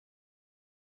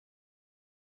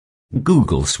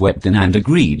Google swept in and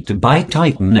agreed to buy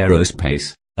Titan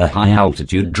Aerospace, a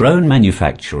high-altitude drone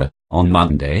manufacturer, on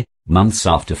Monday, months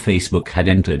after Facebook had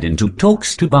entered into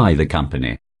talks to buy the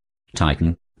company.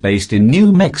 Titan, based in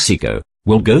New Mexico,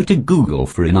 will go to Google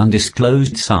for an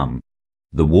undisclosed sum.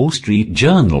 The Wall Street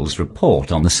Journal's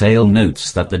report on the sale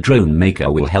notes that the drone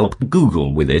maker will help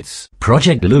Google with its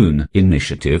Project Loon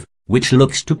initiative, which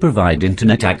looks to provide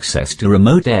internet access to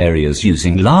remote areas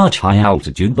using large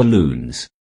high-altitude balloons.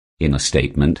 In a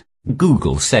statement,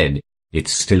 Google said,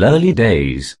 "It's still early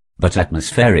days, but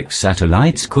atmospheric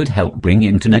satellites could help bring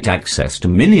internet access to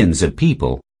millions of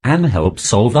people, and help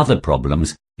solve other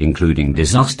problems, including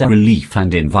disaster relief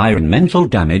and environmental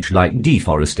damage like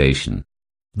deforestation."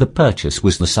 The purchase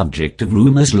was the subject of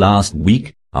rumors last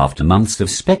week, after months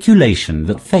of speculation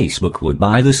that Facebook would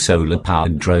buy the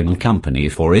solar-powered drone company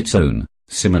for its own,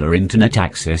 similar internet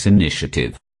access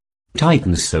initiative.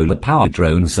 Titan's solar-powered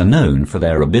drones are known for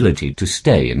their ability to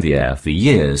stay in the air for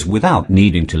years without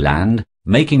needing to land,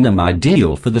 making them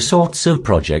ideal for the sorts of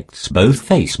projects both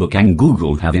Facebook and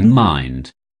Google have in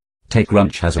mind.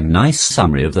 TechCrunch has a nice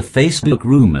summary of the Facebook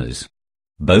rumors.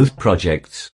 Both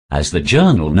projects, as the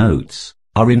journal notes,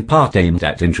 are in part aimed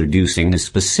at introducing a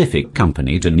specific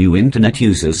company to new internet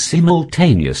users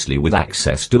simultaneously with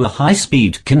access to a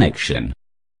high-speed connection.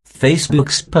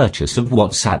 Facebook's purchase of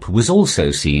WhatsApp was also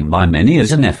seen by many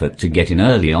as an effort to get in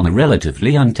early on a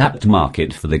relatively untapped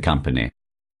market for the company.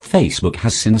 Facebook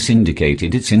has since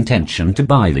indicated its intention to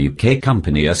buy the UK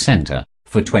company Accenture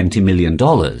for $20 million.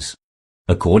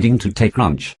 According to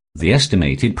TechCrunch, the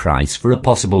estimated price for a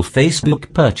possible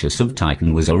Facebook purchase of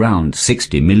Titan was around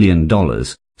 $60 million,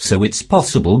 so it's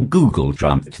possible Google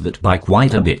trumped that by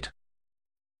quite a bit.